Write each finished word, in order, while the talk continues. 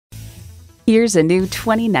Here's a new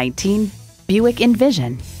 2019 Buick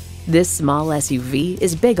Envision. This small SUV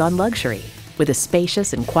is big on luxury. With a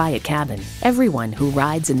spacious and quiet cabin, everyone who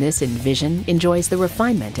rides in this Envision enjoys the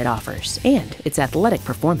refinement it offers and its athletic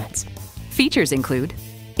performance. Features include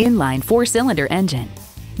inline 4-cylinder engine,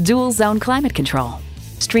 dual-zone climate control,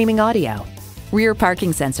 streaming audio, rear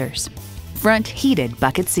parking sensors, front heated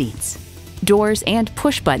bucket seats, doors and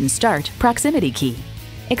push-button start proximity key,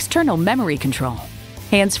 external memory control,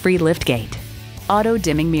 hands-free liftgate,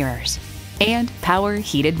 auto-dimming mirrors, and power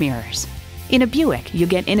heated mirrors. In a Buick, you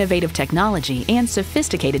get innovative technology and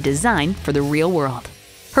sophisticated design for the real world.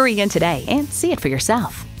 Hurry in today and see it for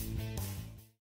yourself.